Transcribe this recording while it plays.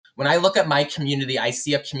When I look at my community, I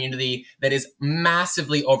see a community that is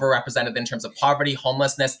massively overrepresented in terms of poverty,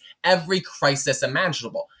 homelessness, every crisis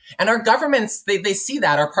imaginable. And our governments, they see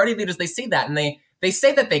that, our party leaders, they see that, and they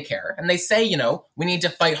say that they care. And they say, we need to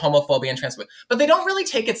fight homophobia and transphobia, but they don't really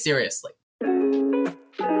take it seriously.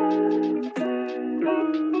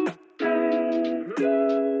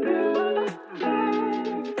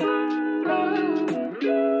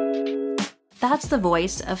 That's the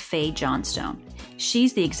voice of Faye Johnstone.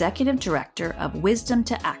 She's the executive director of Wisdom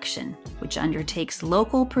to Action, which undertakes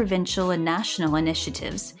local, provincial, and national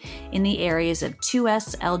initiatives in the areas of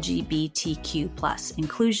 2S LGBTQ+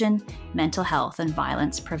 inclusion, mental health, and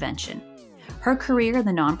violence prevention. Her career in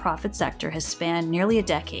the nonprofit sector has spanned nearly a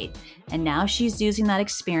decade, and now she's using that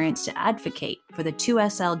experience to advocate for the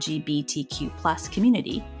 2S LGBTQ+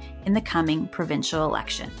 community in the coming provincial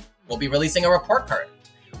election. We'll be releasing a report card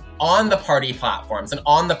on the party platforms and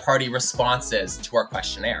on the party responses to our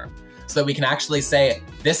questionnaire, so that we can actually say,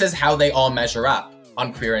 this is how they all measure up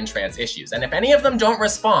on queer and trans issues. And if any of them don't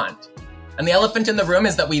respond, and the elephant in the room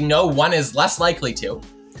is that we know one is less likely to,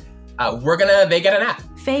 they get an F.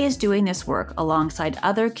 Faye is doing this work alongside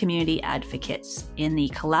other community advocates in the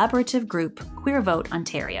collaborative group Queer Vote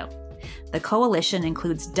Ontario. The coalition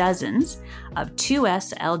includes dozens of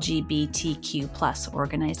 2S LGBTQ+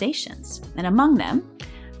 organizations, and among them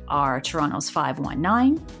are Toronto's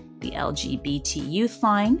 519, the LGBT Youth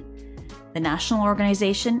Line, the national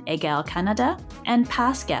organization Égal Canada, and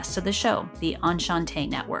past guests of the show, the Enchante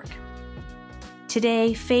Network.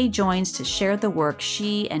 Today, Faye joins to share the work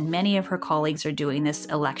she and many of her colleagues are doing this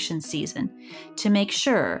election season to make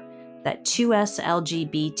sure that 2S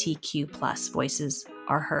LGBTQ+ voices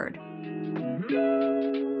are heard.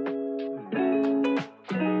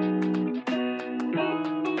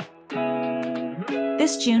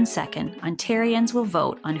 This June 2nd, Ontarians will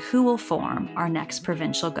vote on who will form our next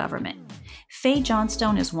provincial government. Faye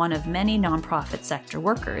Johnstone is one of many nonprofit sector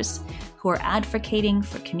workers who are advocating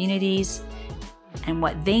for communities and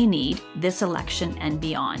what they need this election and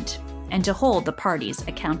beyond, and to hold the parties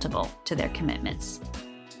accountable to their commitments.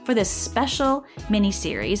 For this special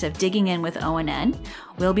mini-series of Digging In with ONN,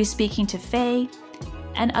 we'll be speaking to Faye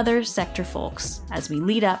and other sector folks as we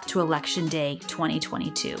lead up to Election Day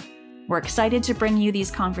 2022. We're excited to bring you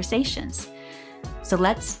these conversations. So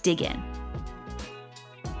let's dig in.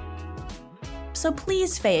 So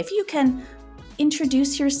please, Faye, if you can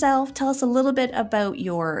introduce yourself, tell us a little bit about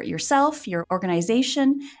yourself, your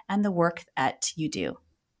organization, and the work that you do.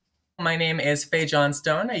 My name is Faye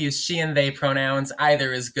Johnstone. I use she and they pronouns.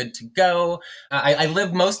 Either is good to go. I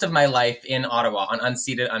live most of my life in Ottawa on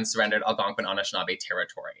unceded, unsurrendered Algonquin Anishinaabe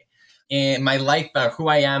territory. In my life, who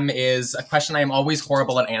I am is a question I am always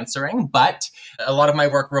horrible at answering, but a lot of my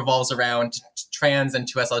work revolves around trans and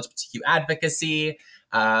 2S LGBTQ advocacy.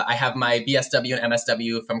 I have my BSW and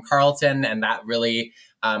MSW from Carleton, and that really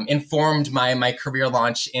informed my career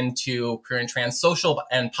launch into queer and trans social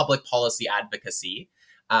and public policy advocacy.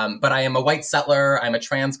 But I am a white settler, I'm a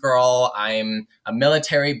trans girl, I'm a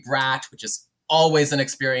military brat, which is always an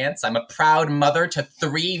experience. I'm a proud mother to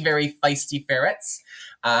 3 very feisty ferrets.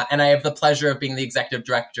 And I have the pleasure of being the executive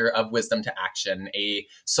director of Wisdom to Action, a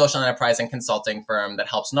social enterprise and consulting firm that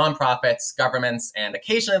helps nonprofits, governments, and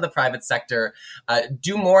occasionally the private sector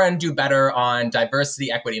do more and do better on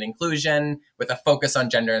diversity, equity, and inclusion with a focus on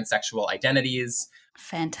gender and sexual identities.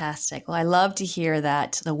 Fantastic. Well, I love to hear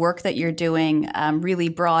that the work that you're doing really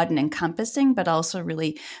broad and encompassing, but also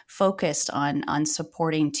really focused on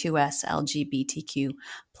supporting 2S LGBTQ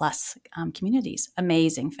plus communities.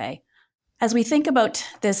 Amazing, Faye. As we think about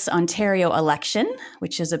this Ontario election,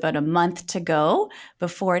 which is about a month to go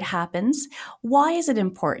before it happens, why is it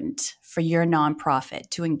important for your nonprofit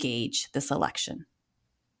to engage this election?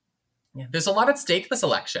 Yeah, there's a lot at stake this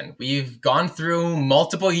election. We've gone through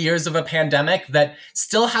multiple years of a pandemic that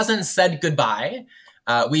still hasn't said goodbye.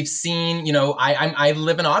 We've seen, I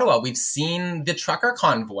live in Ottawa. We've seen the trucker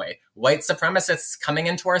convoy, white supremacists coming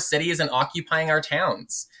into our cities and occupying our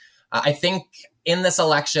towns. I think in this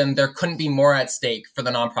election, there couldn't be more at stake for the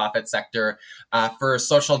nonprofit sector, for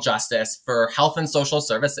social justice, for health and social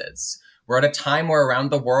services. We're at a time where around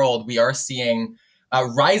the world, we are seeing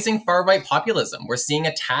rising far-right populism. We're seeing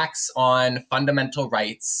attacks on fundamental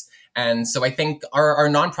rights. And so I think our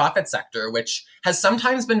nonprofit sector, which has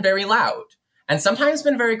sometimes been very loud and sometimes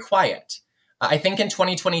been very quiet, I think in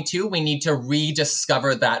 2022, we need to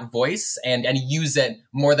rediscover that voice and use it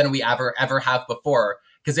more than we ever have before.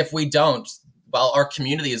 Because if we don't, well, our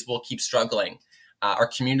communities will keep struggling. Our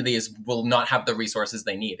communities will not have the resources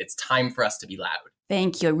they need. It's time for us to be loud.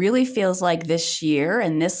 Thank you. It really feels like this year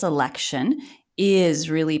and this election is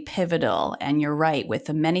really pivotal. And you're right, with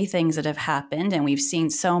the many things that have happened, and we've seen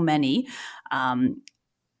so many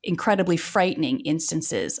incredibly frightening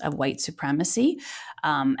instances of white supremacy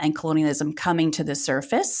and colonialism coming to the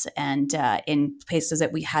surface, and in places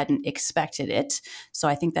that we hadn't expected it. So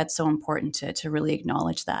I think that's so important to really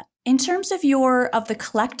acknowledge that. In terms of the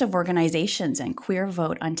collective organizations and Queer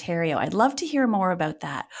Vote Ontario, I'd love to hear more about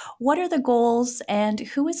that. What are the goals and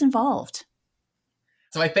who is involved?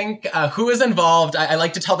 So I think who is involved, I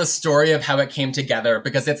like to tell the story of how it came together,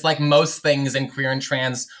 because it's like most things in queer and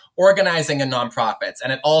trans organizing and nonprofits.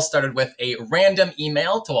 And it all started with a random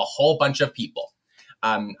email to a whole bunch of people.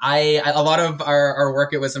 A lot of our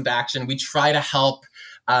work at Wisdom to Action, we try to help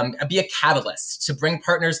be a catalyst to bring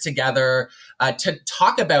partners together to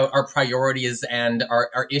talk about our priorities and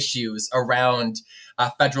our issues around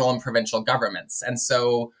federal and provincial governments. And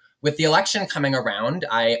so with the election coming around,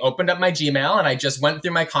 I opened up my Gmail and I just went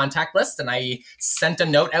through my contact list and I sent a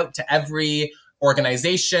note out to every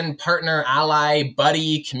organization, partner, ally,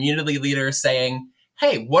 buddy, community leader saying,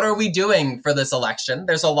 hey, what are we doing for this election?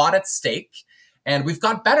 There's a lot at stake. And we've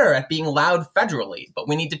got better at being loud federally, but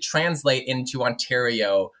we need to translate into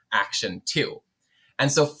Ontario action too.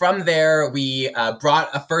 And so from there, we brought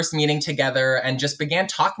a first meeting together and just began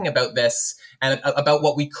talking about this and about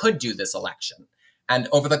what we could do this election. And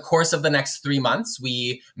over the course of the next 3 months,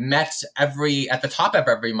 we met at the top of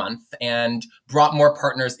every month and brought more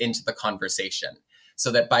partners into the conversation. So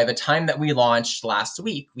that by the time that we launched last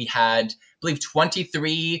week, we had, I believe,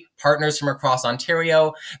 23 partners from across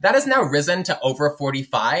Ontario. That has now risen to over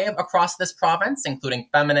 45 across this province, including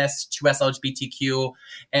feminists, 2S LGBTQ,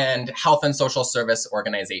 and health and social service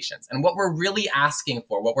organizations. And what we're really asking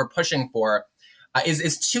for, what we're pushing for,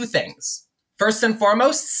 is two things. First and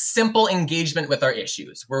foremost, simple engagement with our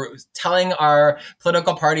issues. We're telling our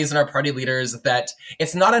political parties and our party leaders that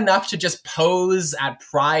it's not enough to just pose at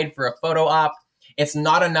Pride for a photo op. It's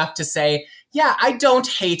not enough to say, yeah, I don't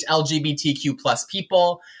hate LGBTQ plus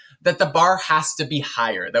people, that the bar has to be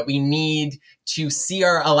higher, that we need to see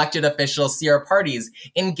our elected officials, see our parties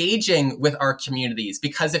engaging with our communities.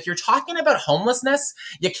 Because if you're talking about homelessness,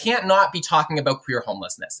 you can't not be talking about queer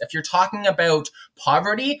homelessness. If you're talking about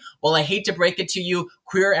poverty, well, I hate to break it to you,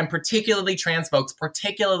 queer and particularly trans folks,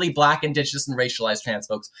 particularly Black, Indigenous, and racialized trans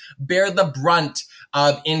folks, bear the brunt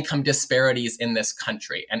of income disparities in this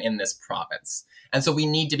country and in this province. And so we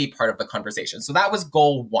need to be part of the conversation. So that was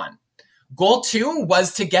goal one. Goal two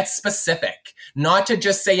was to get specific, not to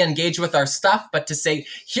just say engage with our stuff, but to say,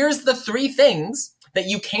 here's the 3 things that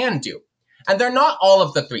you can do. And they're not all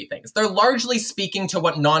of the 3 things. They're largely speaking to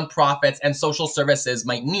what nonprofits and social services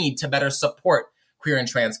might need to better support queer and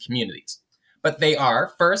trans communities. But they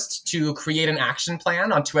are, first, to create an action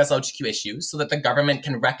plan on 2S LGBTQ issues so that the government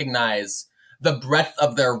can recognize the breadth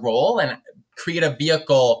of their role and create a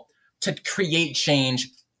vehicle to create change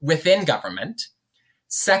within government.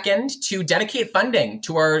 Second, to dedicate funding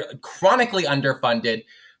to our chronically underfunded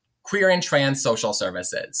queer and trans social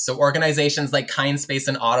services. So organizations like Kind Space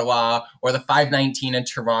in Ottawa or the 519 in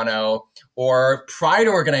Toronto or pride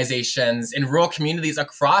organizations in rural communities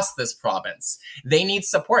across this province, they need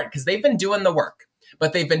support because they've been doing the work.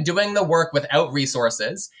 But they've been doing the work without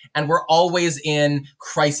resources, and we're always in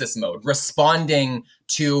crisis mode, responding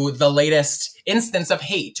to the latest instance of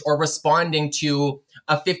hate or responding to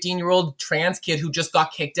a 15-year-old trans kid who just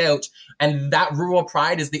got kicked out, and that rural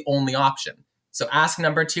pride is the only option. So ask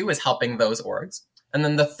number 2 is helping those orgs. And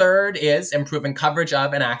then the third is improving coverage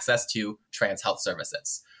of and access to trans health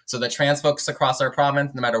services. So that trans folks across our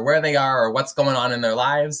province, no matter where they are or what's going on in their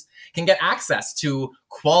lives, can get access to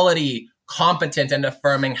quality, competent, and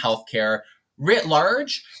affirming healthcare writ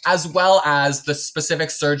large, as well as the specific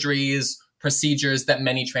surgeries, procedures that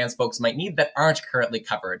many trans folks might need that aren't currently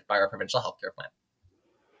covered by our provincial healthcare plan.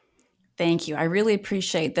 Thank you. I really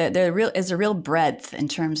appreciate that. There is a real breadth in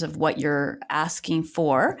terms of what you're asking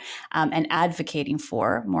for and advocating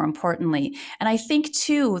for, more importantly. And I think,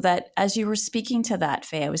 too, that as you were speaking to that,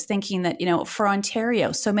 Faye, I was thinking that, for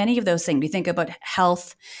Ontario, so many of those things, we think about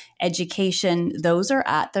health, education, those are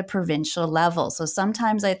at the provincial level. So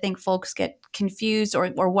sometimes I think folks get confused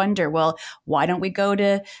or wonder, well, why don't we go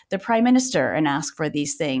to the Prime Minister and ask for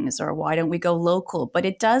these things? Or why don't we go local? But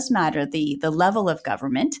it does matter the level of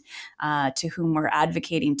government to whom we're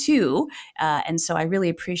advocating to. And so I really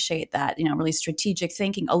appreciate that, really strategic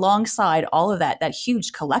thinking alongside all of that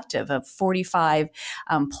huge collective of 45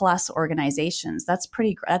 plus organizations. That's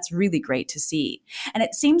really great to see. And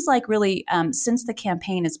it seems like really since the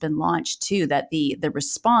campaign has been launched too, that the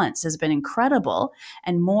response has been incredible,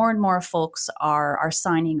 and more folks are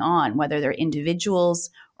signing on, whether they're individuals,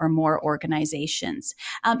 or more organizations.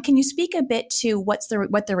 Can you speak a bit to what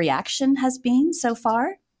the reaction has been so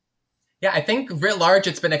far? Yeah, I think writ large,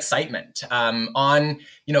 it's been excitement on,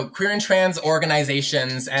 queer and trans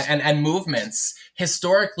organizations and movements.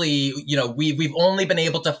 Historically, we've only been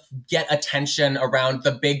able to get attention around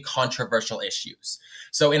the big controversial issues.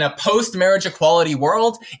 So in a post-marriage equality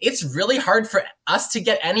world, it's really hard for us to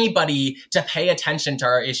get anybody to pay attention to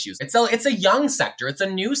our issues. It's a young sector. It's a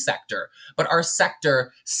new sector. But our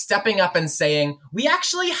sector stepping up and saying, we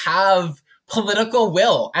actually have political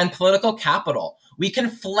will and political capital. We can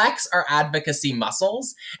flex our advocacy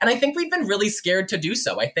muscles. And I think we've been really scared to do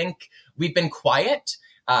so. I think we've been quiet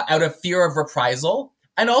out of fear of reprisal.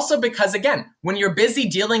 And also because, again, when you're busy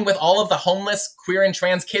dealing with all of the homeless queer and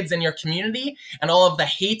trans kids in your community and all of the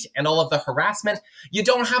hate and all of the harassment, you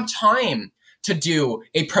don't have time to do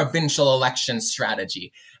a provincial election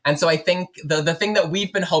strategy. And so I think the thing that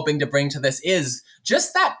we've been hoping to bring to this is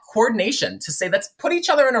just that coordination to say, let's put each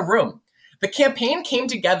other in a room. The campaign came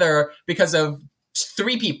together because of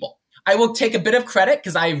 3 people. I will take a bit of credit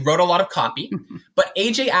because I wrote a lot of copy, but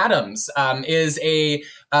AJ Adams is a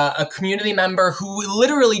community member who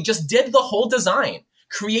literally just did the whole design,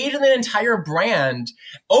 created an entire brand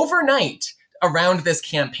overnight around this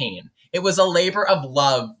campaign. It was a labor of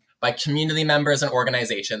love by community members and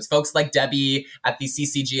organizations, folks like Debbie at the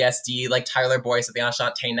CCGSD, like Tyler Boyce at the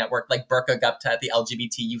Enchante Network, like Burka Gupta at the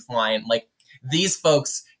LGBT Youth Line. Like, these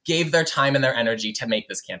folks gave their time and their energy to make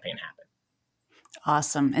this campaign happen.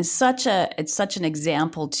 Awesome. It's such an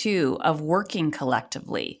example too of working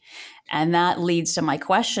collectively. And that leads to my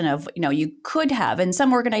question of, you could have, and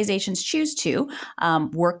some organizations choose to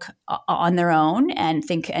work on their own and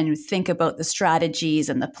think about the strategies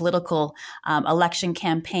and the political election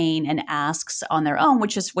campaign and asks on their own,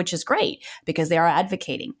 which is great because they are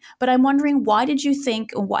advocating. But I'm wondering, why did you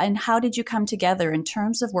think and how did you come together in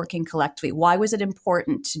terms of working collectively? Why was it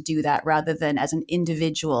important to do that rather than as an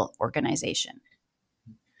individual organization?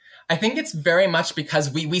 I think it's very much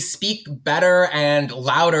because we speak better and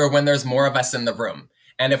louder when there's more of us in the room.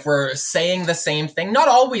 And if we're saying the same thing, not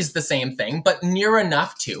always the same thing, but near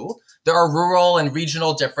enough to, there are rural and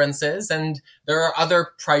regional differences and there are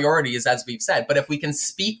other priorities, as we've said. But if we can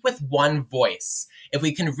speak with one voice, if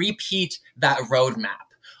we can repeat that roadmap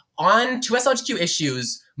on 2SLGQ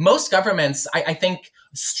issues, most governments, I think,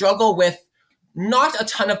 struggle with not a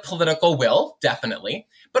ton of political will, definitely,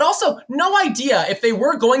 but also no idea if they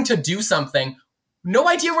were going to do something, no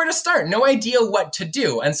idea where to start, no idea what to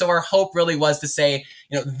do. And so our hope really was to say,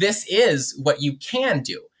 this is what you can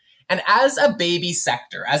do. And as a baby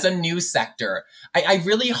sector, as a new sector, I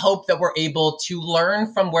really hope that we're able to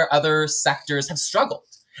learn from where other sectors have struggled.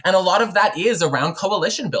 And a lot of that is around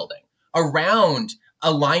coalition building, around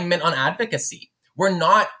alignment on advocacy.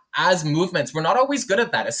 As movements, we're not always good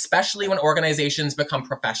at that, especially when organizations become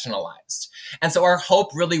professionalized. And so our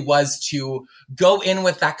hope really was to go in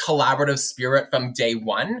with that collaborative spirit from day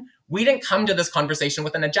one. We didn't come to this conversation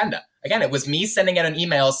with an agenda. Again, it was me sending out an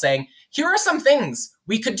email saying, here are some things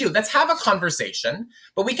we could do. Let's have a conversation,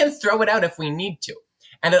 but we can throw it out if we need to.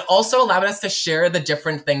 And it also allowed us to share the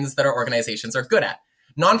different things that our organizations are good at.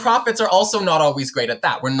 Nonprofits are also not always great at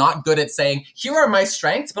that. We're not good at saying, here are my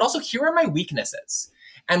strengths, but also here are my weaknesses.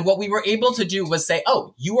 And what we were able to do was say,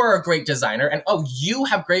 oh, you are a great designer. And oh, you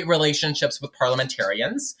have great relationships with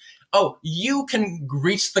parliamentarians. Oh, you can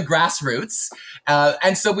reach the grassroots.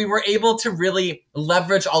 And so we were able to really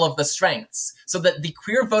leverage all of the strengths so that the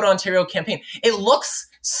Queer Vote Ontario campaign, it looks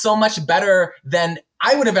so much better than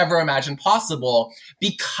I would have ever imagined possible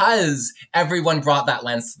because everyone brought that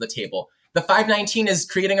lens to the table. The 519 is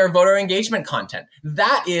creating our voter engagement content.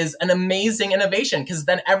 That is an amazing innovation because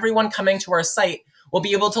then everyone coming to our site will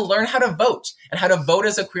be able to learn how to vote and how to vote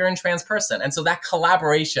as a queer and trans person. And so that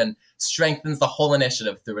collaboration strengthens the whole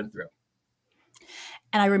initiative through and through.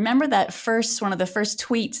 And I remember that one of the first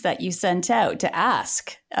tweets that you sent out to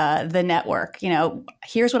ask the network,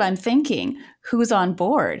 here's what I'm thinking, who's on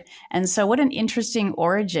board? And so what an interesting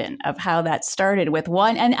origin of how that started with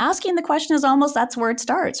one. And asking the question is almost, that's where it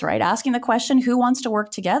starts, right? Asking the question, who wants to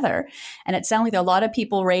work together? And it sounds like a lot of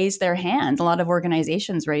people raise their hands. A lot of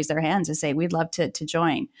organizations raise their hands to say, we'd love to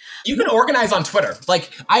join. You can organize on Twitter.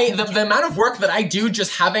 Like the amount of work that I do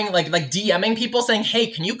just having like DMing people saying, hey,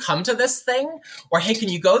 can you come to this thing? Or hey, can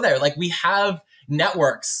you go there? Like we have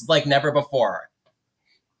networks like never before.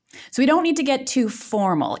 So we don't need to get too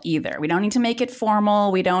formal either. We don't need to make it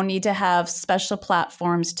formal. We don't need to have special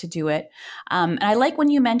platforms to do it. And I like when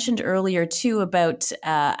you mentioned earlier too about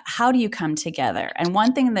how do you come together. And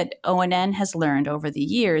one thing that ONN has learned over the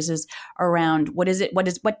years is around what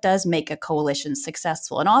does make a coalition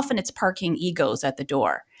successful. And often it's parking egos at the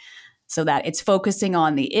door, so that it's focusing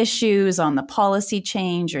on the issues, on the policy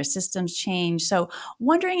change or systems change. So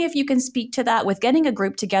wondering if you can speak to that with getting a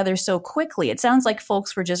group together so quickly. It sounds like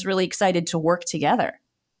folks were just really excited to work together.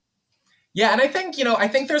 Yeah, and I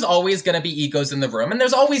think there's always going to be egos in the room, and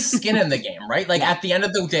there's always skin in the game, right? Like at the end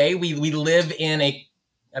of the day, we live in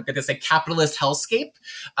I'm going to say capitalist hellscape.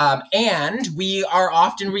 And we are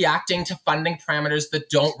often reacting to funding parameters that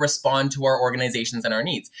don't respond to our organizations and our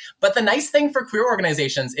needs. But the nice thing for queer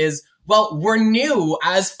organizations is, well, we're new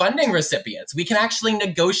as funding recipients. We can actually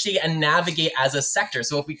negotiate and navigate as a sector.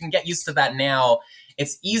 So if we can get used to that now,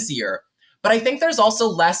 it's easier. But I think there's also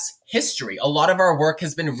less history. A lot of our work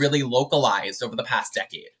has been really localized over the past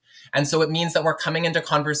decade. And so it means that we're coming into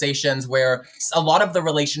conversations where a lot of the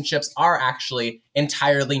relationships are actually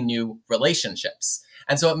entirely new relationships.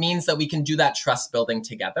 And so it means that we can do that trust building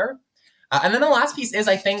together. And then the last piece is,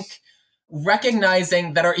 I think,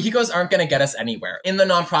 recognizing that our egos aren't going to get us anywhere. In the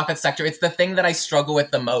nonprofit sector, it's the thing that I struggle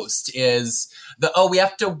with the most is we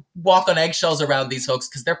have to walk on eggshells around these folks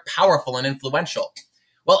because they're powerful and influential.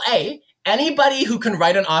 Well, anybody who can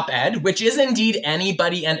write an op-ed, which is indeed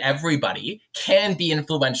anybody and everybody, can be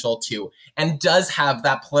influential too, and does have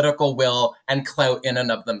that political will and clout in and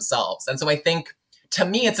of themselves. And so I think, to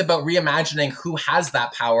me, it's about reimagining who has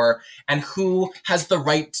that power and who has the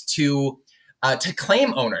right to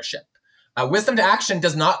claim ownership. Wisdom to Action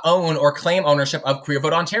does not own or claim ownership of Queer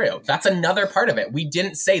Vote Ontario. That's another part of it. We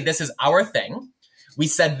didn't say this is our thing. We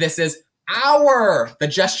said this is the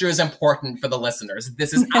gesture is important for the listeners.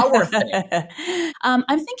 This is our thing. I'm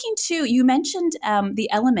thinking too, you mentioned the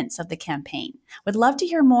elements of the campaign. Would love to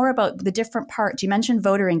hear more about the different parts. You mentioned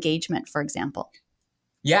voter engagement, for example.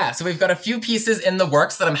 Yeah, so we've got a few pieces in the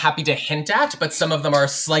works that I'm happy to hint at, but some of them are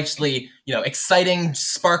slightly, exciting,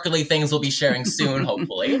 sparkly things we'll be sharing soon,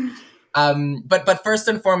 hopefully. But first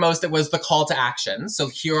and foremost, it was the call to action. So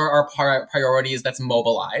here are our priorities. That's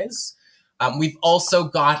mobilize. We've also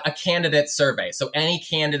got a candidate survey. So any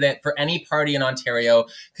candidate for any party in Ontario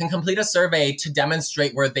can complete a survey to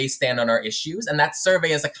demonstrate where they stand on our issues. And that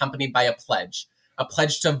survey is accompanied by a pledge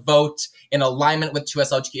to vote in alignment with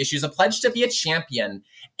 2S LGBT issues, a pledge to be a champion,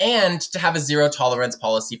 and to have a zero tolerance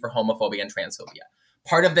policy for homophobia and transphobia.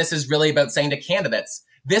 Part of this is really about saying to candidates,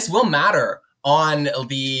 this will matter on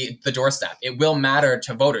the doorstep. It will matter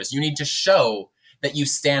to voters. You need to show that you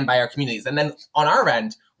stand by our communities. And then on our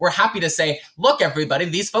end, we're happy to say, look, everybody,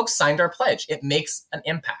 these folks signed our pledge. It makes an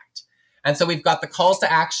impact. And so we've got the calls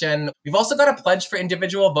to action. We've also got a pledge for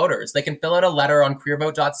individual voters. They can fill out a letter on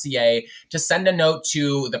queervote.ca to send a note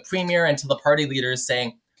to the premier and to the party leaders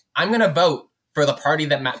saying, I'm going to vote for the party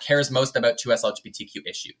that cares most about 2S LGBTQ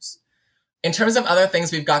issues. In terms of other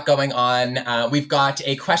things we've got going on, we've got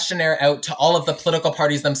a questionnaire out to all of the political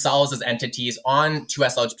parties themselves as entities on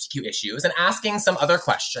 2S LGBTQ issues and asking some other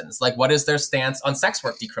questions, like what is their stance on sex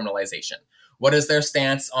work decriminalization? What is their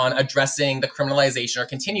stance on addressing the criminalization or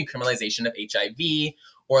continued criminalization of HIV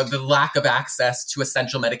or the lack of access to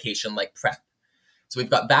essential medication like PrEP? So we've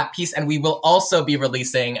got that piece, and we will also be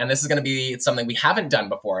releasing, and this is going to be something we haven't done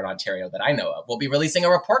before in Ontario that I know of, we'll be releasing a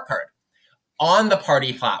report card on the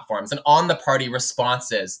party platforms and on the party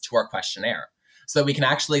responses to our questionnaire so that we can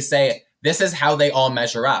actually say, this is how they all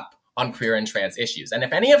measure up on queer and trans issues. And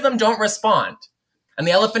if any of them don't respond, and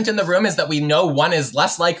the elephant in the room is that we know one is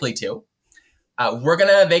less likely to,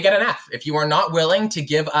 they get an F. If you are not willing to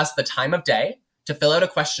give us the time of day to fill out a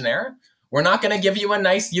questionnaire, we're not going to give you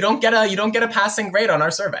you don't get a passing grade on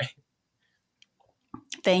our survey.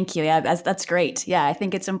 Thank you. Yeah, that's great. Yeah, I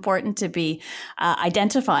think it's important to be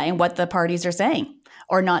identifying what the parties are saying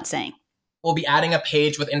or not saying. We'll be adding a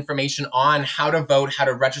page with information on how to vote, how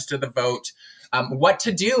to register the vote, what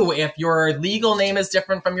to do if your legal name is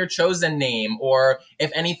different from your chosen name, or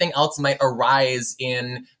if anything else might arise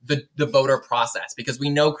in the voter process, because we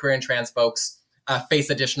know queer and trans folks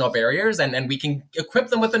face additional barriers, and we can equip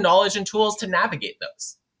them with the knowledge and tools to navigate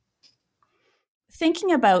those.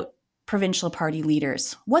 Thinking about provincial party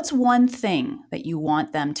leaders, what's one thing that you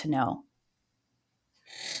want them to know?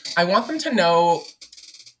 I want them to know,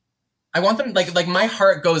 like my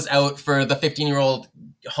heart goes out for the 15-year-old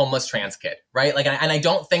homeless trans kid, right? And I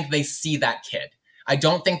don't think they see that kid. I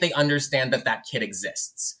don't think they understand that kid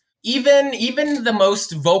exists. Even the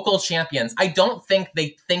most vocal champions, I don't think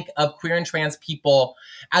they think of queer and trans people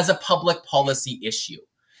as a public policy issue.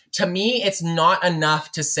 To me, it's not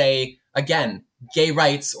enough to say, again, gay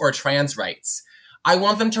rights or trans rights. I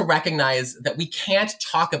want them to recognize that we can't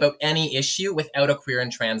talk about any issue without a queer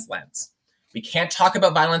and trans lens. We can't talk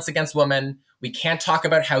about violence against women. We can't talk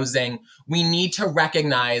about housing. We need to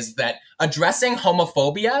recognize that addressing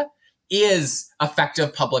homophobia is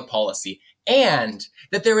effective public policy, and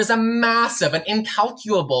that there is a massive and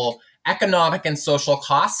incalculable economic and social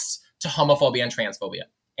cost to homophobia and transphobia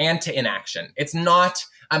and to inaction. It's not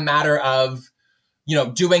a matter of,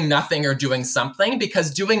 doing nothing or doing something,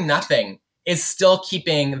 because doing nothing is still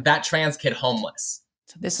keeping that trans kid homeless.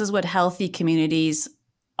 So this is what healthy communities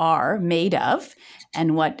are made of,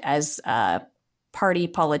 and what, as party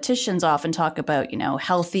politicians often talk about,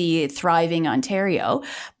 healthy, thriving Ontario.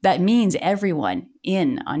 That means everyone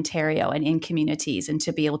in Ontario and in communities, and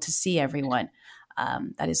to be able to see everyone.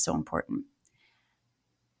 That is so important.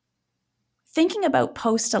 Thinking about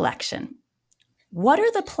post-election, what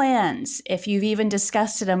are the plans, if you've even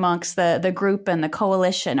discussed it amongst the group and the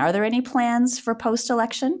coalition? Are there any plans for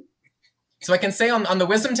post-election? So I can say on the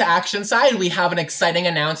Wisdom to Action side, we have an exciting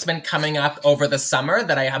announcement coming up over the summer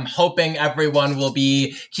that I am hoping everyone will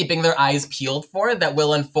be keeping their eyes peeled for, that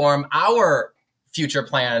will inform our future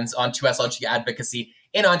plans on 2SLG advocacy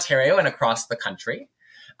in Ontario and across the country.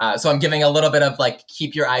 So I'm giving a little bit of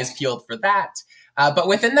keep your eyes peeled for that. But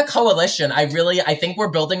within the coalition, I think we're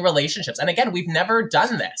building relationships. And again, we've never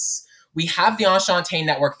done this. We have the Enchanté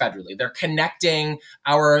Network federally. They're connecting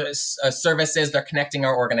our services. They're connecting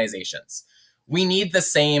our organizations. We need the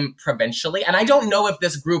same provincially. And I don't know if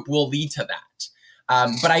this group will lead to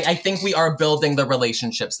that. But I think we are building the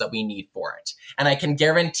relationships that we need for it. And I can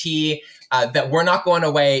guarantee that we're not going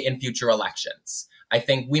away in future elections. I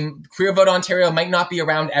think Queer Vote Ontario might not be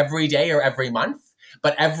around every day or every month,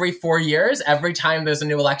 but every 4 years, every time there's a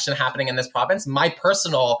new election happening in this province, my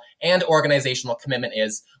personal and organizational commitment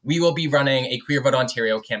is we will be running a Queer Vote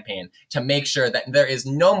Ontario campaign to make sure that there is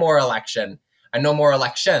no more election and no more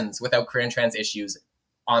elections without queer and trans issues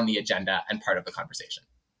on the agenda and part of the conversation.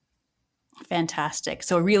 Fantastic.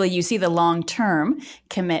 So really you see the long-term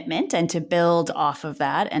commitment, and to build off of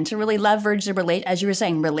that, and to really leverage as you were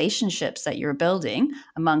saying, relationships that you're building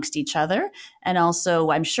amongst each other, and also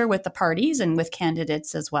I'm sure with the parties and with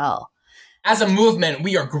candidates as well. As a movement,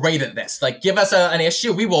 we are great at this. Give us an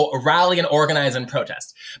issue, we will rally and organize and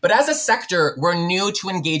protest. But as a sector, we're new to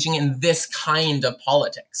engaging in this kind of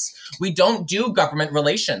politics. We don't do government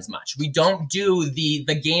relations much. We don't do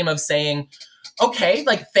the game of saying, okay,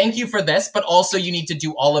 thank you for this, but also you need to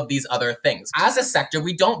do all of these other things. As a sector,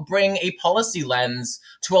 we don't bring a policy lens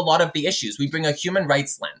to a lot of the issues. We bring a human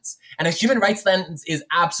rights lens. And a human rights lens is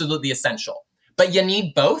absolutely essential. But you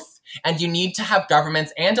need both, and you need to have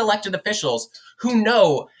governments and elected officials who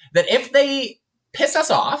know that if they piss us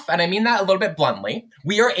off, and I mean that a little bit bluntly,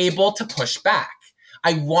 we are able to push back.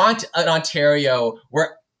 I want an Ontario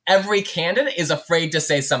where every candidate is afraid to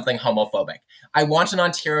say something homophobic. I want an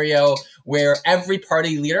Ontario where every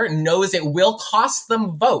party leader knows it will cost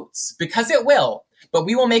them votes, because it will, but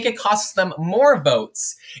we will make it cost them more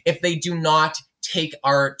votes if they do not take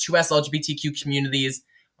our 2S LGBTQ communities,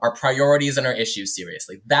 our priorities, and our issues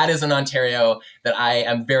seriously. That is an Ontario that I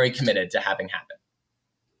am very committed to having happen.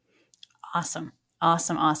 Awesome.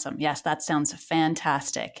 Awesome. Yes, that sounds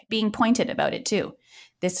fantastic. Being pointed about it too.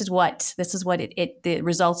 This is what the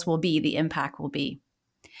results will be, the impact will be.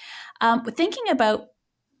 Thinking about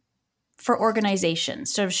for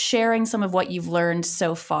organizations, sort of sharing some of what you've learned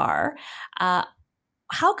so far,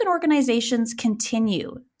 how can organizations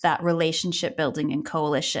continue that relationship building and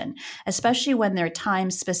coalition, especially when they're time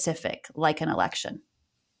specific, like an election?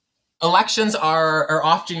 Elections are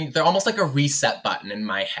often, they're almost like a reset button in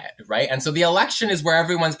my head, right? And so the election is where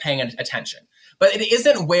everyone's paying attention, but it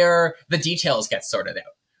isn't where the details get sorted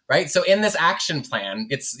out. Right? So in this action plan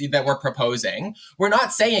that we're proposing, we're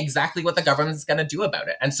not saying exactly what the government's going to do about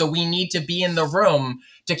it. And so we need to be in the room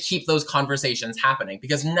to keep those conversations happening,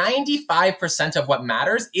 because 95% of what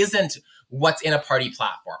matters isn't what's in a party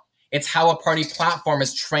platform. It's how a party platform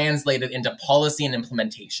is translated into policy and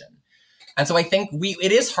implementation. And so I think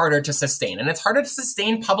it is harder to sustain, and it's harder to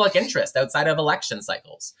sustain public interest outside of election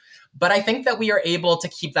cycles. But I think that we are able to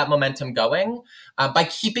keep that momentum going by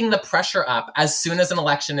keeping the pressure up as soon as an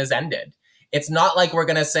election is ended. It's not like we're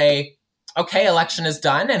going to say, okay, election is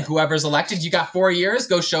done, and whoever's elected, you got 4 years,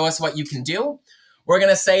 go show us what you can do. We're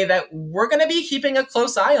going to say that we're going to be keeping a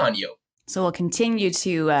close eye on you. So we'll continue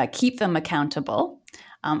to keep them accountable,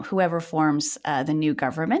 whoever forms the new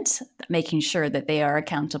government, making sure that they are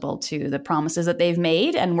accountable to the promises that they've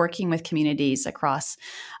made, and working with communities across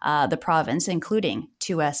the province, including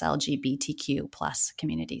 2S LGBTQ plus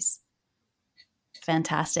communities.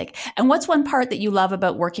 Fantastic. And what's one part that you love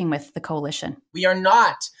about working with the coalition? We are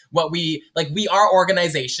not we are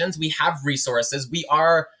organizations. We have resources. We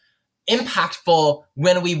are impactful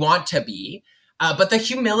when we want to be. But the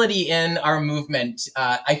humility in our movement,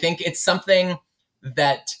 I think it's something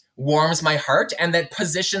that warms my heart and that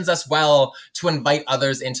positions us well to invite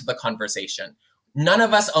others into the conversation. None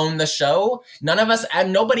of us own the show.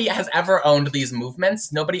 Nobody has ever owned these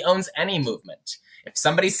movements. Nobody owns any movement. If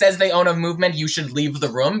somebody says they own a movement, you should leave the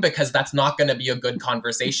room, because that's not going to be a good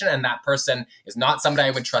conversation. And that person is not somebody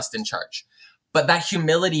I would trust in charge. But that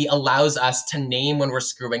humility allows us to name when we're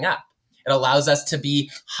screwing up. It allows us to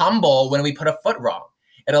be humble when we put a foot wrong.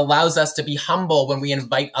 It allows us to be humble when we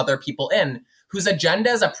invite other people in whose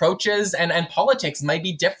agendas, approaches, and politics might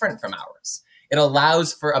be different from ours. It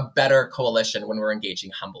allows for a better coalition when we're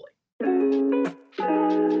engaging humbly.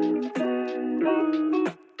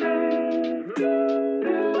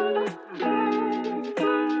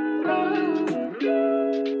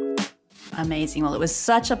 Amazing. Well, it was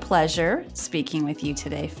such a pleasure speaking with you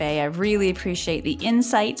today, Faye. I really appreciate the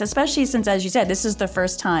insights, especially since, as you said, this is the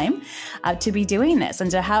first time to be doing this, and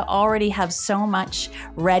to already have so much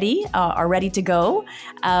ready to go,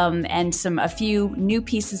 and a few new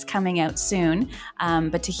pieces coming out soon.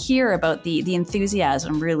 But to hear about the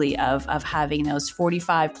enthusiasm really of having those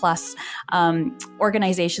 45 plus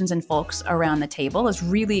organizations and folks around the table is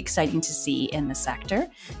really exciting to see in the sector.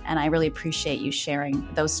 And I really appreciate you sharing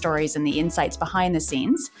those stories and the insights behind the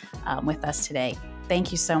scenes with us today.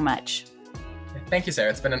 Thank you so much. Thank you, Sarah.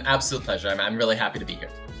 It's been an absolute pleasure. I'm really happy to be here.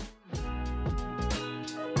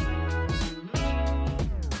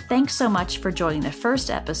 Thanks so much for joining the first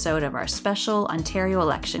episode of our special Ontario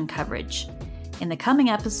election coverage. In the coming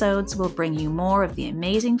episodes, we'll bring you more of the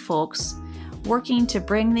amazing folks working to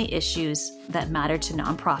bring the issues that matter to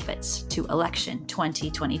nonprofits to election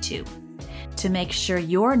 2022. To make sure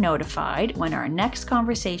you're notified when our next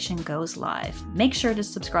conversation goes live, make sure to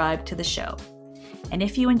subscribe to the show. And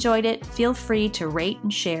if you enjoyed it, feel free to rate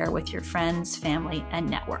and share with your friends, family, and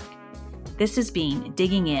network. This has been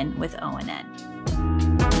Digging In with ONN.